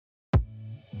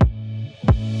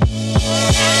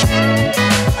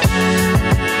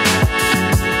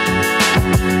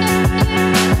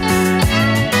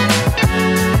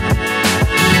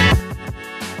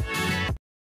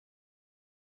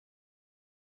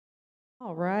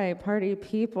All right, party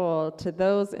people, to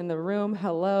those in the room,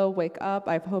 hello, wake up.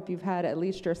 I hope you've had at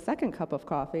least your second cup of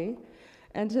coffee.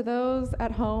 And to those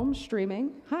at home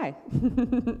streaming, hi.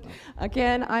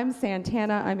 Again, I'm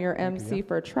Santana. I'm your MC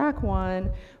for track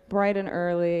one, bright and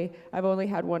early. I've only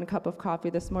had one cup of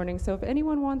coffee this morning, so if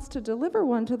anyone wants to deliver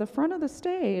one to the front of the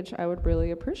stage, I would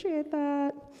really appreciate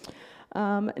that.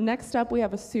 Next up, we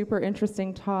have a super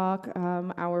interesting talk.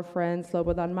 Our friend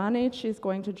Slobodan Manic is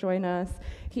going to join us.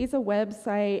 He's a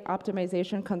website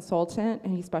optimization consultant,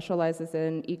 and he specializes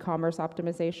in e-commerce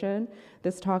optimization.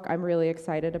 This talk I'm really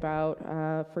excited about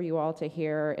for you all to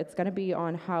hear. It's going to be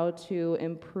on how to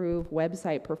improve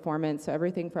website performance, so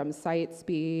everything from site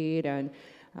speed and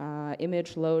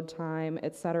image load time,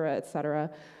 et cetera, et cetera.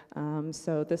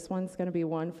 So this one's going to be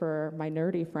one for my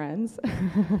nerdy friends,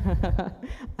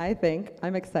 I think.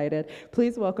 I'm excited.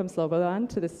 Please welcome Slobodan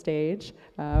to the stage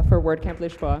for WordCamp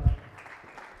Lisboa.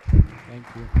 Thank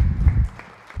you.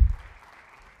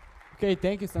 Okay,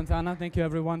 thank you, Santana. Thank you,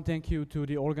 everyone. Thank you to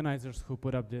the organizers who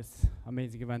put up this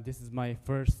amazing event. This is my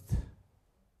first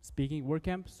speaking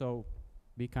WordCamp, so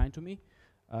be kind to me.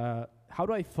 How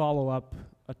do I follow up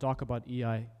a talk about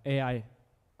AI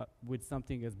with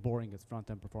something as boring as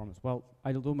front-end performance? Well,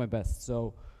 I'll do my best.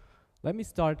 So let me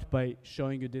start by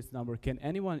showing you this number. Can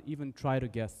anyone even try to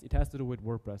guess? It has to do with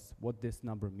WordPress, what this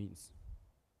number means.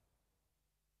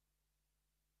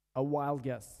 A wild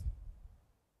guess.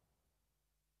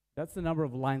 That's the number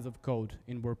of lines of code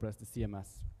in WordPress, the CMS.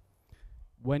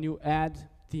 When you add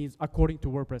themes, according to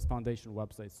WordPress Foundation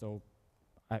website, so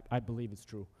I believe it's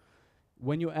true.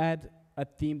 When you add a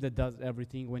theme that does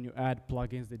everything, when you add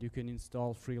plugins that you can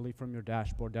install freely from your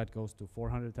dashboard, that goes to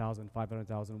 400,000,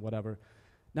 500,000, whatever.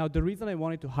 Now, the reason I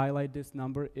wanted to highlight this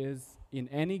number is in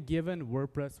any given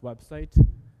WordPress website,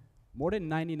 more than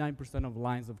 99% of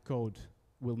lines of code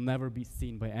will never be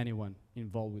seen by anyone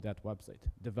involved with that website.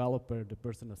 Developer, the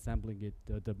person assembling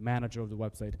it, the manager of the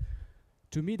website.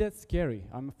 To me, that's scary.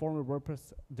 I'm a former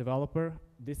WordPress developer.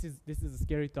 This is a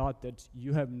scary thought that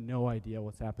you have no idea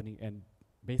what's happening and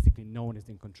basically no one is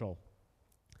in control.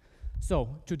 So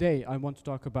today I want to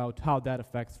talk about how that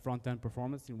affects front-end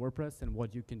performance in WordPress and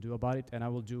what you can do about it. And I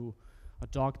will do a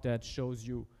talk that shows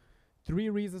you 3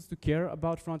 reasons to care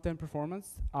about front-end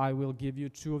performance. I will give you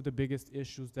 2 of the biggest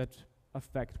issues that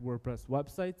affect WordPress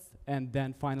websites. And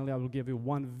then finally I will give you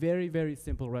 1 very, very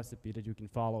simple recipe that you can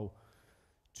follow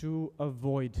to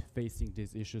avoid facing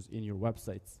these issues in your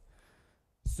websites.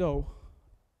 So,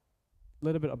 a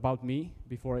little bit about me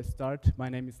before I start. My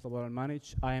name is Slobodan Manic.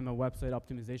 I am a website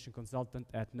optimization consultant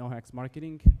at NoHacks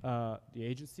Marketing, the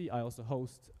agency. I also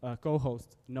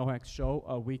co-host NoHacks Show,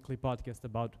 a weekly podcast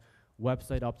about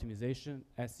website optimization,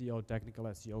 SEO, technical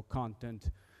SEO,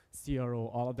 content, CRO,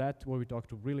 all of that, where we talk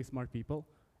to really smart people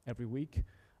every week.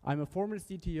 I'm a former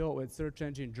CTO at Search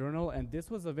Engine Journal, and this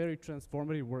was a very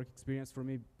transformative work experience for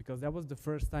me because that was the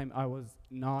first time I was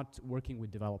not working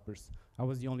with developers. I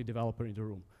was the only developer in the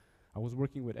room. I was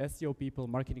working with SEO people,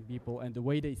 marketing people, and the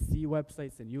way they see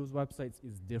websites and use websites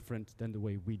is different than the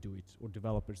way we do it, or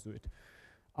developers do it.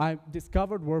 I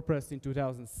discovered WordPress in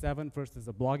 2007, first as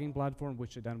a blogging platform,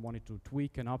 which I then wanted to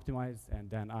tweak and optimize, and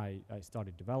then I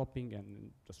started developing and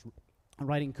just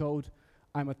writing code.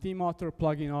 I'm a theme author,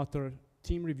 plugin author,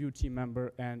 team review team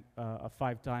member, and a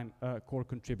 5-time core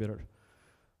contributor.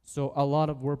 So a lot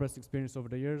of WordPress experience over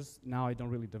the years. Now I don't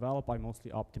really develop, I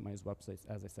mostly optimize websites,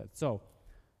 as I said. So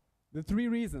the 3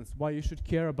 reasons why you should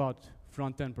care about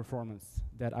front-end performance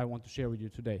that I want to share with you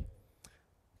today.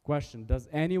 Question, does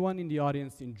anyone in the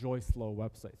audience enjoy slow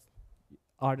websites?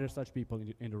 Are there such people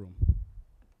in the room?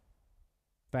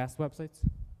 Fast websites?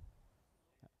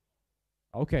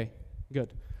 Okay,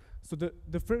 good. So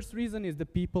the first reason is the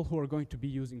people who are going to be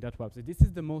using that website. This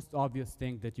is the most obvious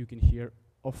thing that you can hear.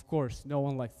 Of course, no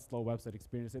one likes slow website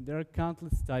experience, and there are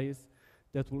countless studies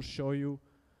that will show you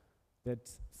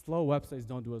that slow websites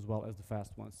don't do as well as the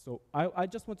fast ones. So I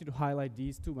just wanted to highlight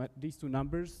these two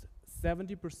numbers.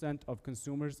 70% of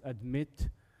consumers admit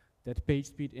that page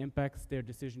speed impacts their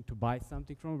decision to buy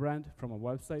something from a brand, from a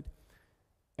website.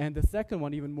 And the second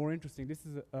one, even more interesting, this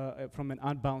is from an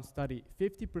Unbound study.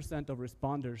 50% of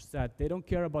responders said they don't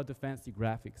care about the fancy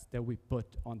graphics that we put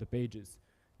on the pages.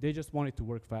 They just want it to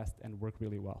work fast and work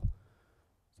really well.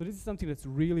 So this is something that's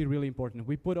really, really important.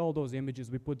 We put all those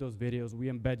images, we put those videos, we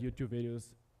embed YouTube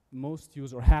videos. Most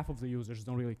users, or half of the users,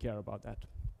 don't really care about that.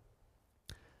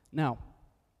 Now,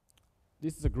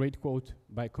 this is a great quote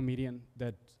by a comedian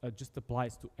that just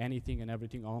applies to anything and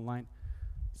everything online.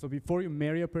 So before you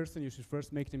marry a person, you should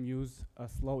first make them use a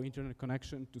slow internet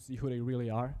connection to see who they really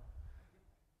are.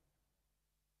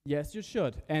 Yes, you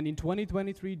should. And in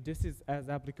 2023, this is as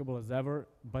applicable as ever,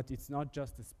 but it's not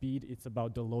just the speed, it's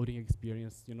about the loading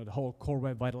experience, you know, the whole core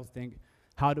web vitals thing,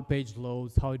 how the page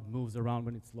loads, how it moves around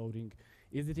when it's loading,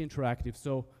 is it interactive?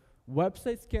 So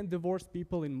websites can divorce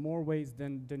people in more ways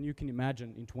than you can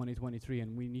imagine in 2023,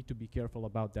 and we need to be careful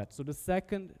about that. So the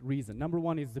second reason, number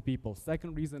one is the people.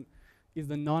 Second reason is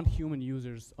the non-human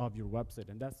users of your website,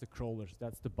 and that's the crawlers,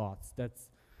 that's the bots,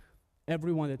 that's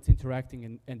everyone that's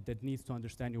interacting and that needs to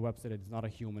understand your website that is not a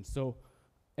human. So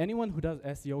anyone who does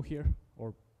SEO here,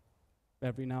 or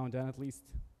every now and then at least,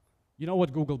 you know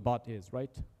what Googlebot is,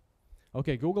 right?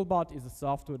 Okay, Googlebot is a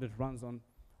software that runs on,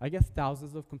 I guess,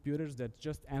 thousands of computers that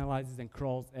just analyzes and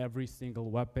crawls every single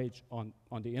web page on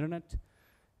the internet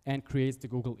and creates the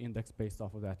Google index based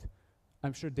off of that.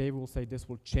 I'm sure Dave will say this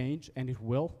will change, and it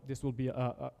will. This will be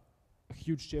a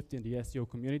huge shift in the SEO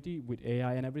community with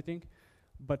AI and everything.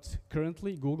 But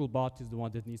currently, Googlebot is the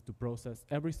one that needs to process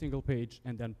every single page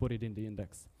and then put it in the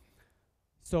index.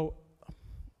 So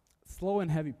slow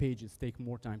and heavy pages take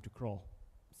more time to crawl.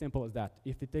 Simple as that.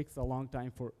 If it takes a long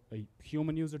time for a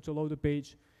human user to load a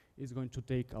page, it's going to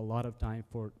take a lot of time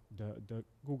for the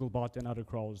Googlebot and other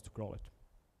crawlers to crawl it.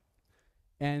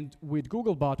 And with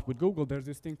Googlebot, with Google, there's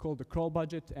this thing called the crawl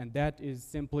budget, and that is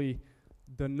simply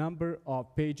the number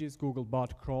of pages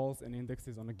Googlebot crawls and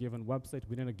indexes on a given website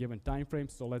within a given time frame.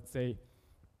 So let's say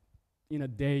in a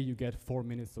day you get 4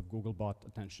 minutes of Googlebot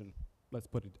attention. Let's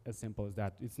put it as simple as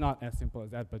that. It's not as simple as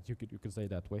that, but you could say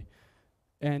it that way.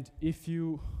 And if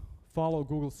you follow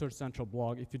Google Search Central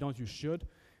blog, if you don't, you should.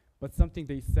 But something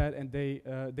they said, and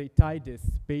they tied this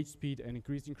page speed and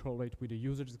increasing crawl rate with the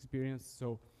user's experience.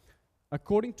 So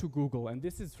according to Google, and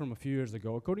this is from a few years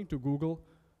ago, according to Google,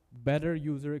 better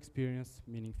user experience,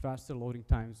 meaning faster loading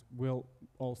times, will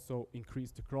also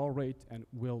increase the crawl rate and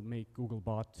will make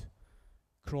Googlebot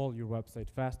crawl your website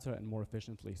faster and more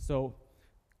efficiently. So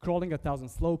crawling 1,000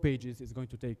 slow pages is going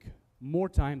to take more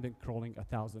time than crawling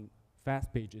 1,000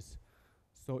 fast pages.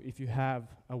 So if you have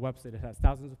a website that has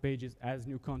thousands of pages, adds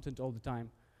new content all the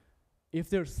time, if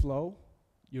they're slow,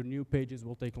 your new pages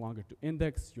will take longer to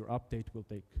index, your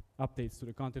updates to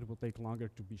the content will take longer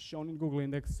to be shown in Google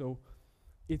Index. So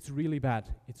it's really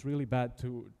bad. It's really bad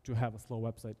to have a slow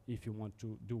website if you want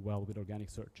to do well with organic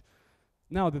search.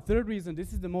 Now, the third reason,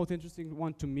 this is the most interesting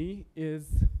one to me, is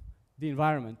the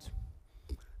environment.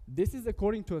 This is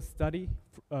according to a study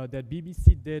that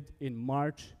BBC did in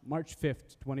March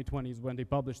 5th, 2020 is when they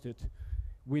published it.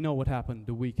 We know what happened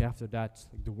the week after that.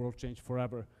 Like, the world changed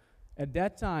forever. At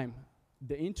that time,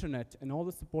 the internet and all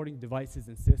the supporting devices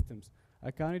and systems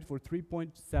accounted for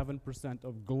 3.7%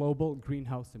 of global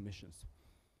greenhouse emissions.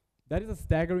 That is a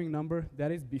staggering number.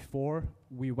 That is before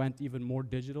we went even more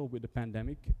digital with the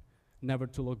pandemic, never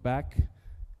to look back.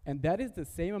 And that is the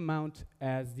same amount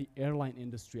as the airline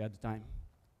industry at the time,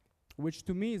 which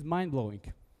to me is mind-blowing.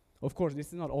 Of course, this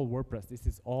is not all WordPress. This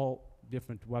is all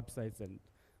different websites and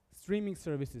streaming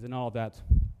services and all of that.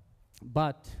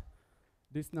 But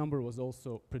this number was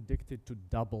also predicted to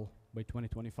double by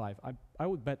 2025. I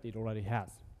would bet it already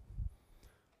has.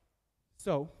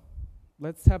 So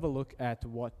let's have a look at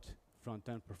what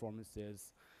front-end performance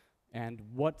is and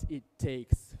what it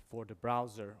takes for the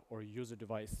browser or user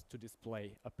device to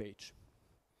display a page.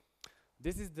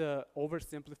 This is the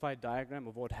oversimplified diagram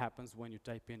of what happens when you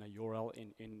type in a URL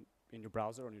in your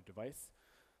browser on your device.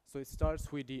 So it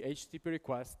starts with the HTTP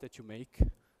request that you make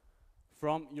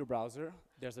from your browser.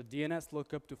 There's a DNS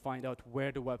lookup to find out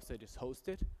where the website is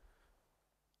hosted.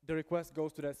 The request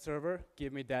goes to that server,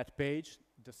 give me that page.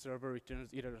 The server returns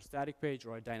either a static page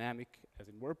or a dynamic, as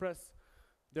in WordPress.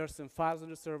 There are some files on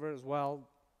the server as well,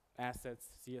 assets,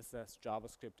 CSS,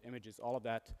 JavaScript, images, all of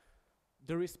that.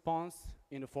 The response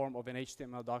in the form of an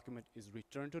HTML document is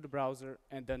returned to the browser,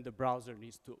 and then the browser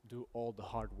needs to do all the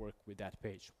hard work with that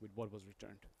page, with what was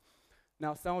returned.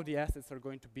 Now, some of the assets are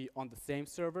going to be on the same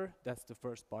server. That's the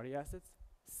first-party assets.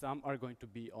 Some are going to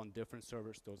be on different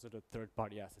servers. Those are the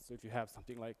third-party assets. So if you have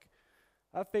something like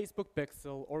a Facebook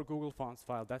pixel or Google Fonts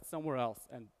file, that's somewhere else,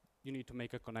 and you need to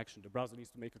make a connection. The browser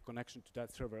needs to make a connection to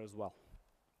that server as well.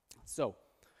 So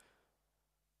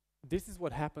this is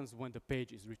what happens when the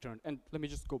page is returned. And let me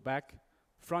just go back.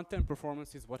 Front-end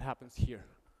performance is what happens here.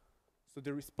 So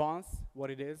the response, what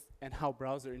it is, and how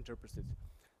browser interprets it.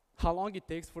 How long it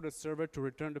takes for the server to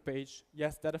return the page,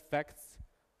 yes, that affects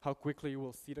how quickly you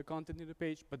will see the content in the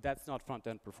page, but that's not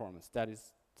front-end performance. That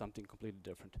is something completely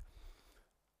different.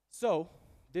 So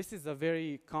this is a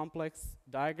very complex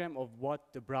diagram of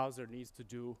what the browser needs to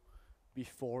do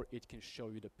before it can show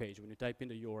you the page, when you type in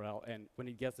the URL and when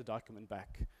it gets the document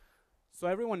back. So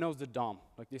everyone knows the DOM.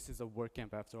 Like, this is a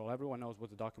WordCamp after all. Everyone knows what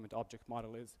the document object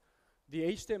model is. the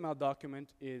HTML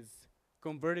document is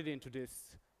converted into this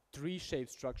tree-shaped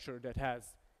structure that has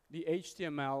the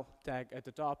HTML tag at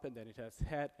the top, and then it has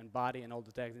head and body and all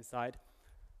the tags inside.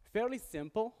 Fairly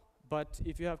simple, but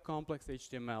if you have complex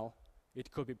HTML, it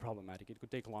could be problematic. It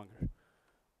could take longer.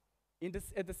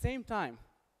 At the same time,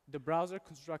 the browser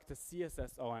constructs a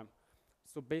CSS OM.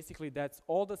 So basically, that's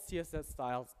all the CSS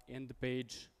styles in the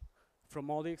page from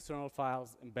all the external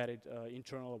files, embedded,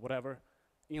 internal, or whatever,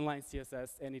 inline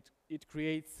CSS, and it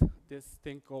creates this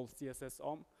thing called CSS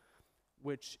OM,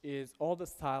 which is all the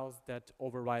styles that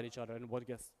override each other and what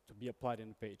gets to be applied in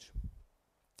the page.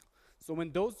 So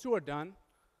when those two are done,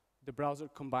 the browser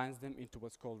combines them into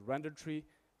what's called render tree,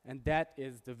 and that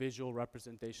is the visual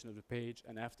representation of the page,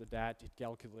 and after that, it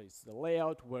calculates the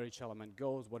layout, where each element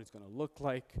goes, what it's going to look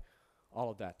like, all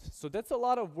of that. So that's a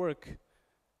lot of work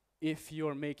if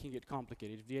you're making it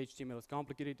complicated. If the HTML is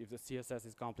complicated, if the CSS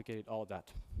is complicated, all of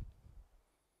that.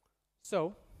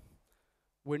 So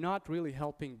we're not really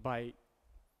helping by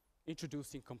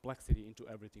introducing complexity into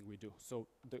everything we do. So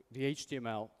the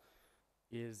HTML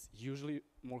is usually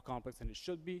more complex than it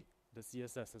should be, the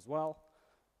CSS as well.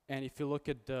 And if you look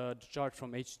at the chart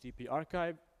from HTTP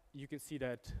Archive, you can see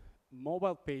that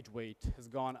mobile page weight has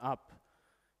gone up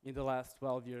in the last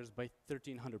 12 years by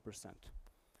 1,300%,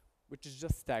 which is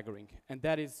just staggering. And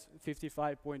that is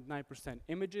 55.9%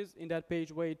 images in that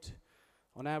page weight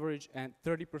on average, and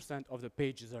 30% of the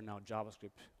pages are now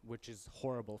JavaScript, which is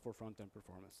horrible for front-end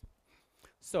performance.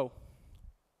 So,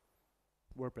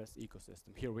 WordPress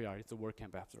ecosystem, here we are, it's a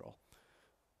WordCamp after all.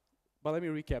 But let me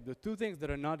recap. The two things that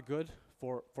are not good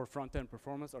for front-end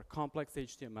performance are complex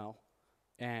HTML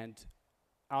and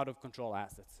out-of-control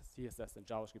assets, CSS and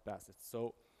JavaScript assets.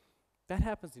 So that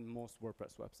happens in most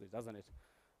WordPress websites, doesn't it?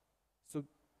 So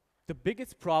the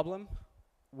biggest problem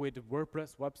with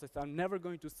WordPress websites, I'm never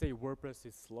going to say WordPress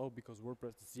is slow, because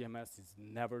WordPress CMS is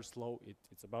never slow.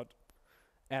 It's about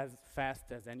as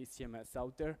fast as any CMS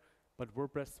out there. But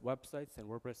WordPress websites and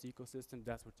WordPress ecosystem,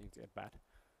 that's where things get bad.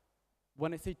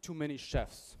 When I say too many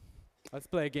chefs, let's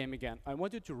play a game again. I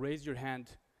want you to raise your hand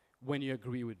when you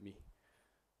agree with me.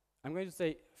 I'm going to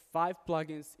say 5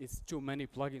 plugins is too many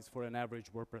plugins for an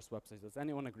average WordPress website. Does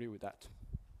anyone agree with that?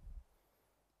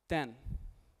 10,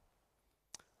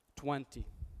 20,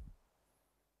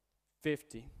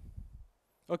 50.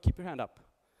 Oh, keep your hand up.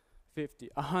 50,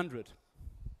 100.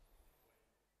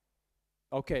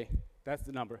 Okay, that's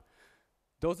the number.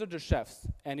 Those are the chefs,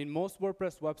 and in most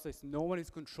WordPress websites, no one is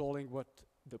controlling what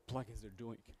the plugins are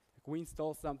doing. Like, we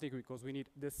install something because we need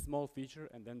this small feature,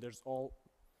 and then there's all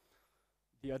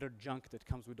the other junk that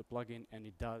comes with the plugin, and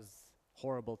it does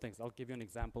horrible things. I'll give you an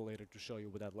example later to show you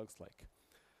what that looks like.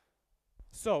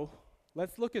 So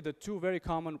let's look at the two very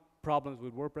common problems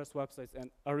with WordPress websites, and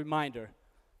a reminder: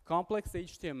 complex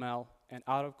HTML and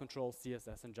out-of-control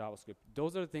CSS and JavaScript.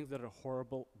 Those are the things that are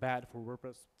horrible, bad for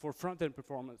WordPress, for front-end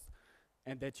performance,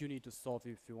 and that you need to solve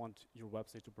if you want your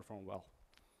website to perform well.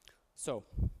 So,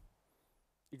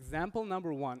 example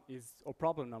number one is, or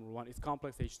problem number one, is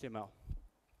complex HTML.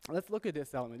 Let's look at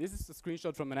this element. This is a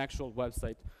screenshot from an actual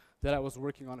website that I was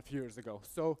working on a few years ago.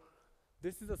 So,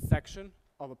 this is a section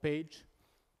of a page,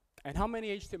 and how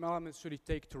many HTML elements should it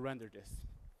take to render this?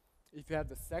 If you have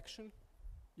the section,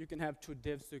 you can have 2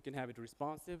 divs, so you can have it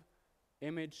responsive,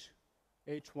 image,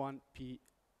 h1p,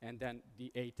 and then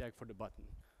the a tag for the button.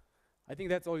 I think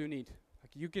that's all you need.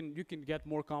 Like, you can get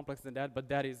more complex than that, but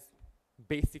that is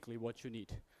basically what you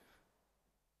need.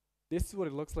 This is what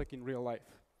it looks like in real life.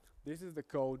 This is the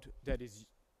code that is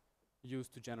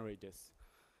used to generate this.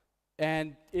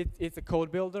 And it's a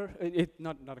code builder.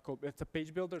 Not a code, it's a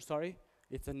page builder, sorry.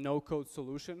 It's a no-code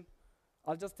solution.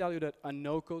 I'll just tell you that a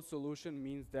no-code solution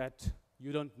means that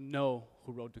you don't know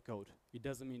who wrote the code. It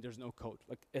doesn't mean there's no code.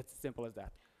 Like, it's simple as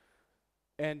that.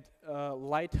 And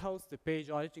Lighthouse, the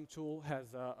page auditing tool,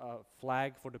 has a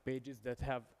flag for the pages that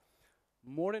have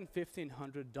more than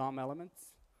 1,500 DOM elements,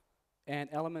 and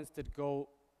elements that go,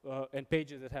 and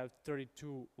pages that have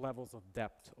 32 levels of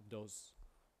depth of those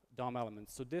DOM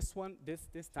elements. So this one,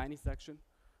 this tiny section,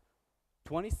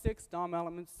 26 DOM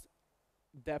elements,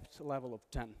 depth level of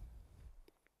 10.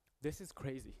 This is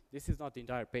crazy. This is not the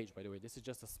entire page, by the way. This is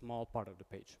just a small part of the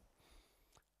page.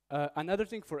 Another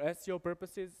thing for SEO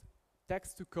purposes,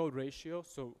 text-to-code ratio,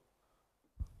 so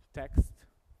text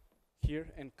here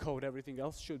and code everything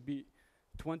else, should be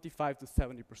 25 to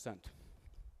 70%.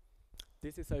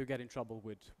 This is how you get in trouble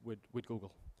with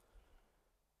Google.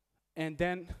 And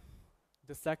then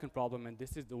the second problem, and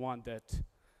this is the one that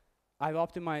I've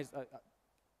optimized,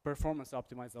 performance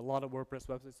optimized a lot of WordPress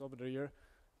websites over the year.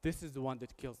 This is the one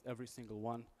that kills every single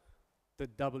one. the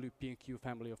WP and Q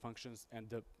family of functions and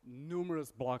the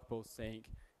numerous blog posts saying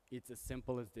it's as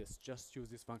simple as this. Just use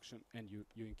this function and you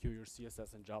enqueue your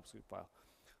CSS and JavaScript file.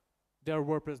 There are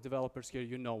WordPress developers here,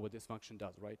 you know what this function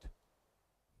does, right?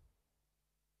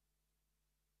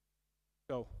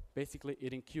 So basically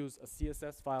it enqueues a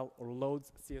CSS file or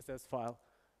loads a CSS file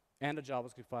and a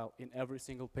JavaScript file in every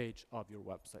single page of your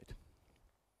website.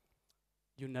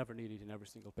 You never need it in every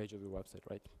single page of your website,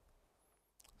 right?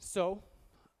 So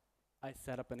I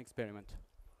set up an experiment.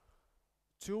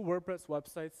 2 WordPress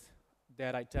websites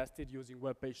that I tested using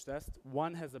web page test.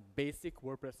 One has a basic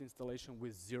WordPress installation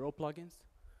with 0 plugins,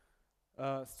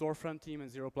 storefront theme and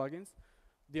 0 plugins.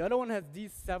 The other one has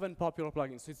these 7 popular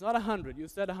plugins. So it's not 100. You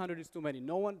said 100 is too many.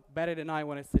 No one batted an eye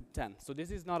when I said 10. So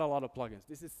this is not a lot of plugins.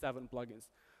 This is 7 plugins.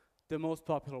 The most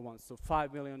popular ones. So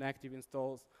 5 million active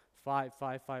installs, 5,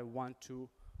 5, 5, 1, 2,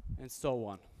 and so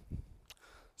on.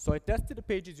 So I tested the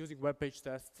pages using web page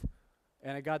test,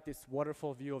 and I got this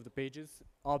waterfall view of the pages.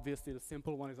 Obviously, the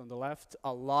simple one is on the left.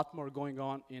 A lot more going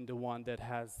on in the one that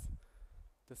has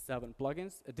the 7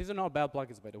 plugins. These are not bad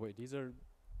plugins, by the way. These are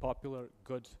popular,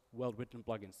 good, well-written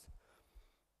plugins.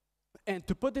 And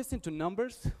to put this into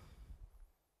numbers,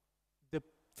 the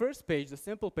first page, the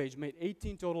simple page, made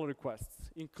 18 total requests,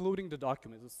 including the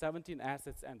document, so 17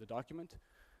 assets and the document,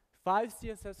 5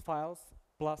 CSS files,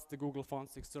 plus the Google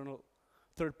Fonts external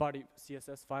third-party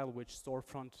CSS file, which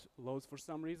storefront loads for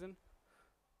some reason,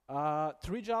 3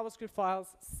 JavaScript files,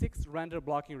 6 render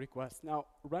blocking requests. Now,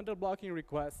 render blocking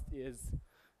request is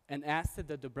an asset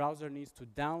that the browser needs to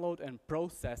download and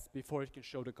process before it can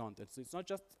show the content. So it's not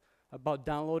just about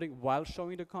downloading while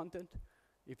showing the content.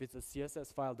 If it's a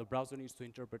CSS file, the browser needs to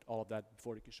interpret all of that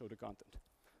before it can show the content.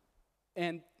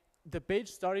 And the page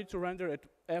started to render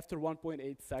after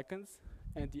 1.8 seconds,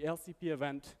 and the LCP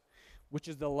event, which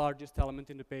is the largest element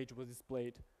in the page, was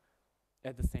displayed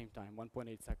at the same time,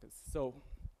 1.8 seconds. So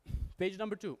page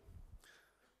number 2,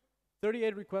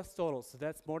 38 requests total, so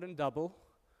that's more than double.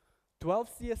 12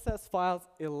 CSS files,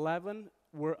 11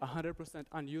 were 100%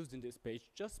 unused in this page,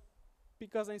 just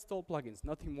because I installed plugins,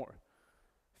 nothing more.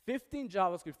 15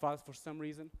 JavaScript files for some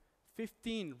reason,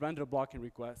 15 render blocking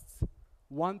requests,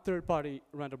 1 third-party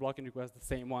render blocking request, the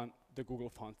same one, the Google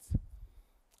Fonts.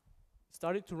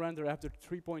 Started to render after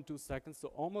 3.2 seconds, so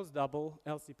almost double,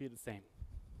 LCP the same.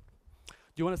 Do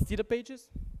you want to see the pages?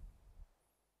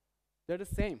 They're the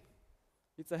same.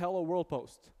 It's a hello world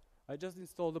post. I just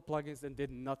installed the plugins and did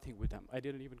nothing with them. I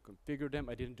didn't even configure them.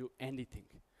 I didn't do anything.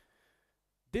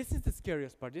 This is the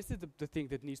scariest part. This is the thing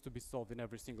that needs to be solved in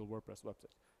every single WordPress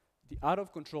website. The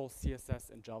out-of-control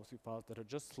CSS and JavaScript files that are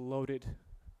just loaded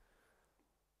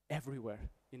everywhere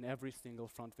in every single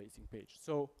front-facing page.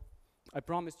 So I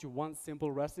promised you one simple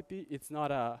recipe. It's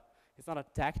not a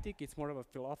tactic. It's more of a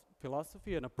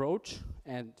philosophy, an approach,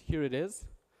 and here it is.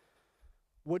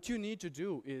 What you need to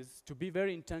do is to be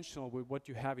very intentional with what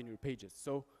you have in your pages.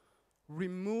 So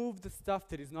remove the stuff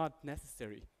that is not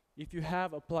necessary. If you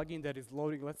have a plugin that is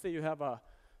loading, let's say you have a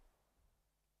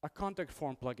contact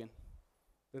form plugin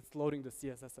that's loading the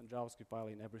CSS and JavaScript file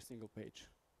in every single page.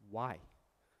 Why?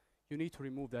 You need to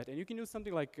remove that. And you can use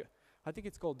something like, I think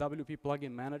it's called WP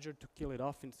Plugin Manager to kill it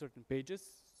off in certain pages,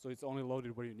 so it's only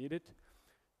loaded where you need it.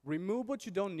 Remove what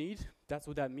you don't need, that's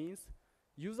what that means.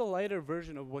 Use a lighter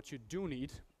version of what you do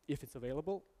need, if it's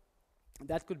available.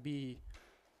 That could be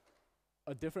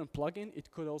a different plugin. It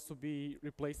could also be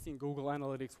replacing Google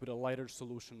Analytics with a lighter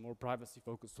solution, more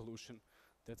privacy-focused solution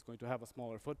that's going to have a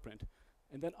smaller footprint.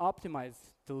 And then optimize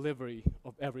delivery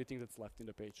of everything that's left in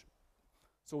the page.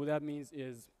 So what that means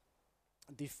is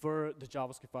defer the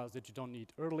JavaScript files that you don't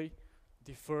need early,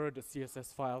 defer the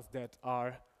CSS files that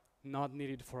are not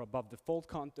needed for above default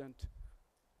content,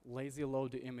 lazy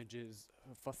load the images,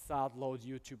 facade load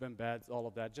YouTube embeds, all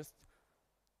of that. Just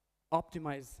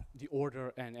optimize the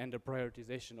order and the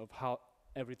prioritization of how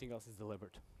everything else is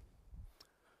delivered.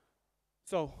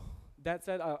 So that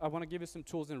said, I want to give you some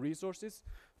tools and resources.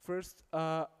 First,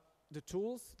 the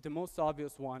tools, the most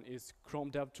obvious one is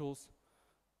Chrome DevTools.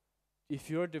 If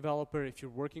you're a developer, if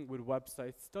you're working with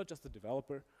websites, not just a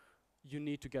developer, you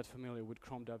need to get familiar with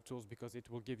Chrome DevTools because it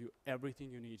will give you everything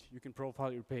you need. You can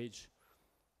profile your page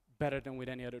better than with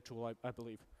any other tool, I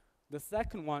believe. The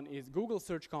second one is Google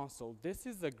Search Console. This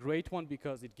is a great one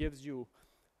because it gives you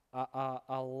a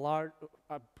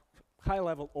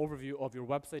high-level overview of your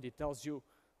website. It tells you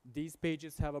these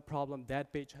pages have a problem,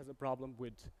 that page has a problem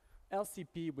with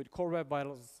LCP, with Core Web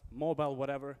Vitals, mobile,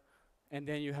 whatever, and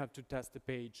then you have to test the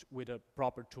page with a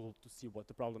proper tool to see what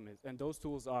the problem is. And those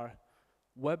tools are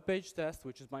Web Page Test,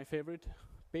 which is my favorite,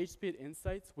 PageSpeed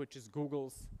Insights, which is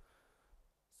Google's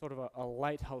sort of a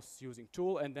lighthouse using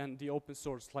tool, and then the open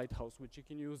source lighthouse, which you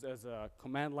can use as a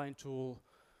command line tool,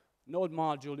 node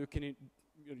module.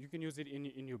 You can use it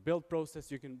in your build process.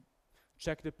 You can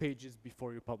check the pages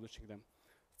before you're publishing them.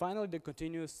 Finally, the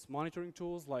continuous monitoring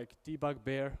tools like Debug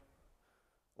Bear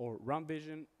or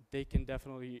RunVision, they can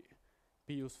definitely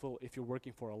be useful if you're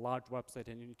working for a large website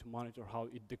and you need to monitor how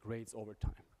it degrades over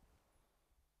time.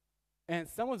 And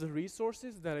some of the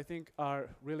resources that I think are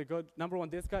really good. Number one,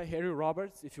 this guy, Harry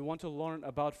Roberts. If you want to learn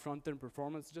about front-end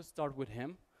performance, just start with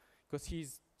him, because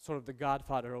he's sort of the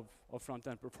godfather of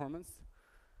front-end performance.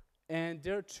 And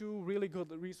there are two really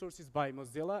good resources by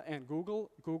Mozilla and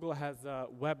Google. Google has a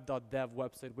web.dev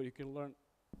website where you can learn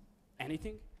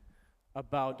anything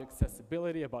about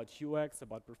accessibility, about UX,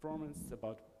 about performance,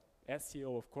 about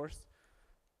SEO, of course.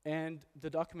 And the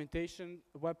documentation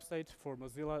website for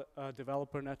Mozilla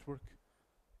Developer Network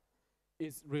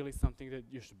is really something that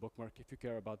you should bookmark if you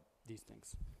care about these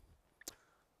things.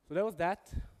 So that was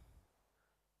that.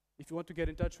 If you want to get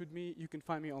in touch with me, you can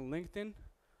find me on LinkedIn,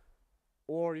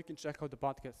 or you can check out the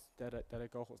podcast that I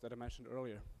co-host, that I mentioned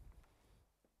earlier.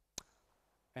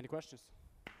 Any questions?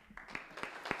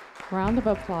 Round of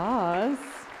applause.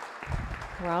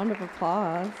 Round of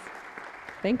applause.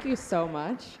 Thank you so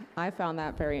much. I found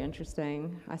that very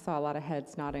interesting. I saw a lot of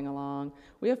heads nodding along.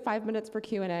 We have 5 minutes for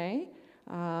Q&A.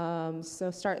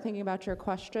 So start thinking about your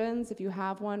questions. If you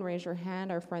have one, raise your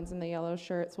hand. Our friends in the yellow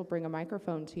shirts will bring a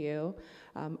microphone to you.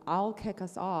 I'll kick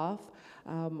us off.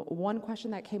 One question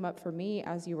that came up for me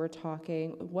as you were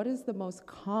talking, what is the most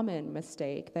common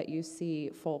mistake that you see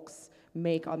folks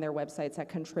make on their websites that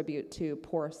contribute to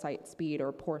poor site speed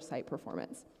or poor site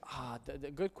performance?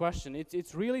 The good question.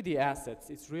 It's really the assets.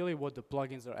 It's really what the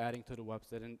plugins are adding to the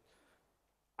website. And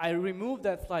I removed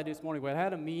that slide this morning, but I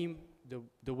had a meme,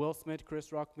 the Will Smith,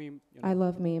 Chris Rock meme. You know. I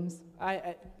love memes.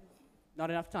 Not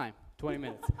enough time, 20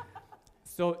 minutes.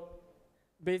 So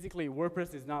basically,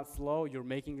 WordPress is not slow. You're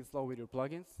making it slow with your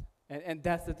plugins. And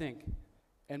that's the thing.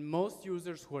 And most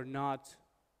users who are not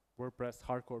WordPress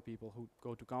hardcore people who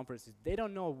go to conferences, they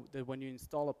don't know that when you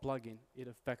install a plugin, it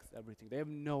affects everything. They have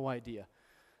no idea.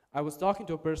 I was talking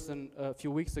to a person a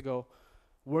few weeks ago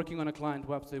working on a client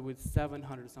website with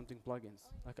 700 something plugins.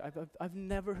 Like I've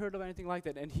never heard of anything like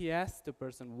that. And he asked the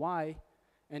person why,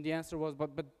 and the answer was,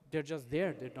 but they're just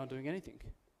there. They're not doing anything.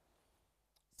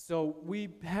 So we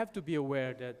have to be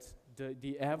aware that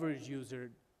the average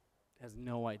user has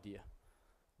no idea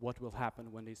what will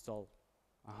happen when they install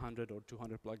 100 or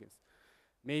 200 plugins.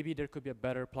 Maybe there could be a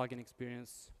better plugin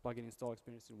install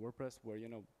experience in WordPress where, you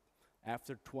know,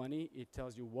 after 20, it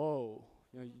tells you, whoa,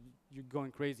 you know, you're going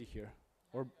crazy here.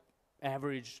 Or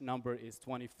average number is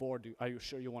 24. Are you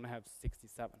sure you want to have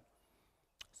 67?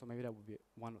 So maybe that would be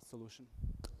one solution.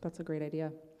 That's a great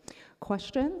idea.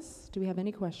 Questions? Do we have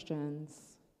any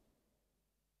questions?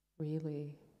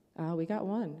 Really? We got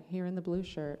one here in the blue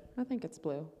shirt. I think it's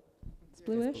blue. It's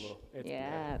bluish? It's blue. It's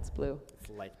yeah, blue. it's blue. It's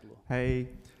light blue. Hey,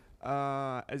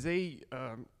 as a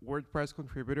WordPress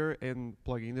contributor and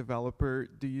plugin developer,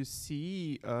 do you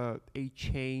see a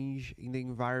change in the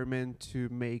environment to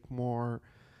make more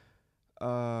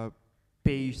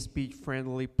page speed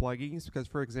friendly plugins? Because,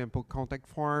 for example, Contact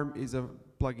Form is a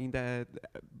plugin that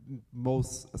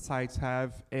most sites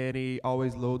have, and it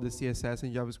always load the CSS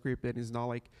and JavaScript, and it's not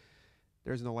like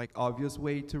there's no like obvious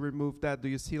way to remove that. Do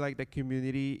you see like the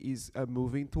community is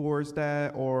moving towards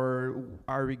that, or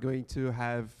are we going to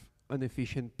have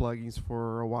inefficient plugins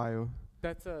for a while?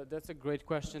 That's a great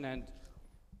question, and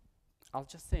I'll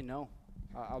just say no.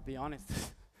 I'll be honest.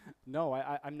 No,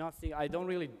 I'm not seeing. I don't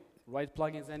really write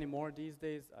plugins anymore these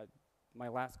days. My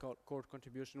last code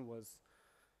contribution was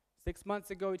 6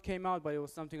 months ago. It came out, but it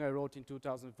was something I wrote in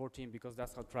 2014 because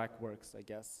that's how Track works, I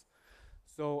guess.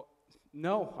 So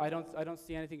no, I don't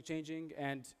see anything changing.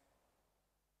 And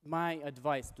my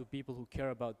advice to people who care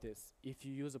about this, if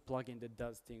you use a plugin that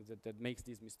does things, that makes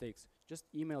these mistakes, just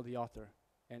email the author.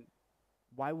 And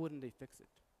why wouldn't they fix it?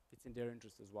 It's in their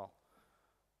interest as well.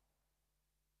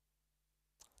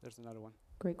 There's another one.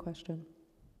 Great question.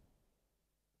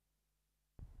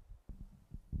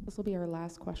 This will be our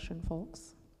last question,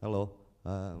 folks. Hello.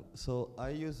 So I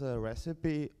use a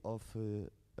recipe of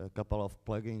a couple of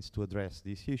plugins to address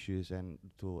these issues and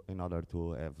in order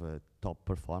to have a top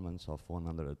performance of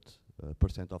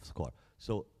 100% of score.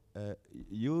 So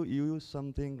you use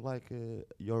something like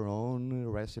your own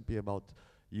recipe about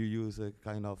you use a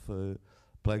kind of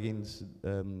plugins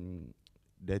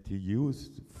that you use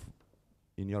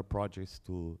in your projects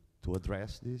to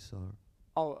address this, or?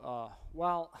 Oh,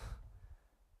 well,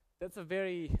 that's a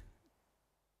very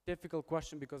difficult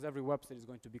question because every website is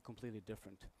going to be completely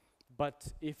different. But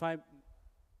if I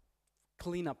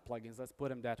cleanup plugins, let's put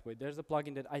them that way. There's a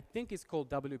plugin that I think is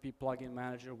called WP Plugin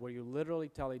Manager, where you literally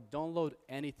tell it, don't load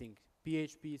anything,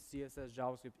 PHP, CSS,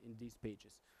 JavaScript in these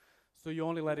pages. So you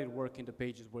only let it work in the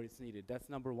pages where it's needed. That's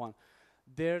number one.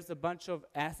 There's a bunch of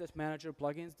asset manager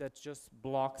plugins that just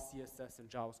block CSS and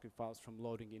JavaScript files from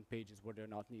loading in pages where they're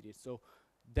not needed. So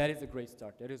that is a great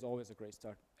start. That is always a great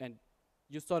start. And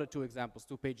you saw the two examples,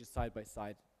 2 pages side by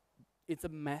side. It's a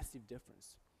massive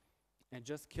difference. And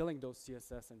just killing those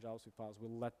CSS and JavaScript files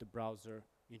will let the browser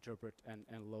interpret and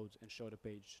load and show the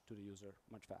page to the user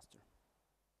much faster.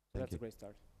 So that's a great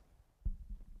start.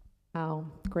 Wow,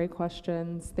 great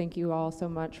questions. Thank you all so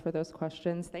much for those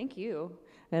questions. Thank you.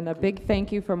 And a big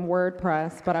thank you from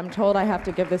WordPress, but I'm told I have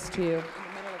to give this to you in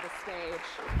the middle of the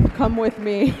stage. Come with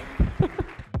me.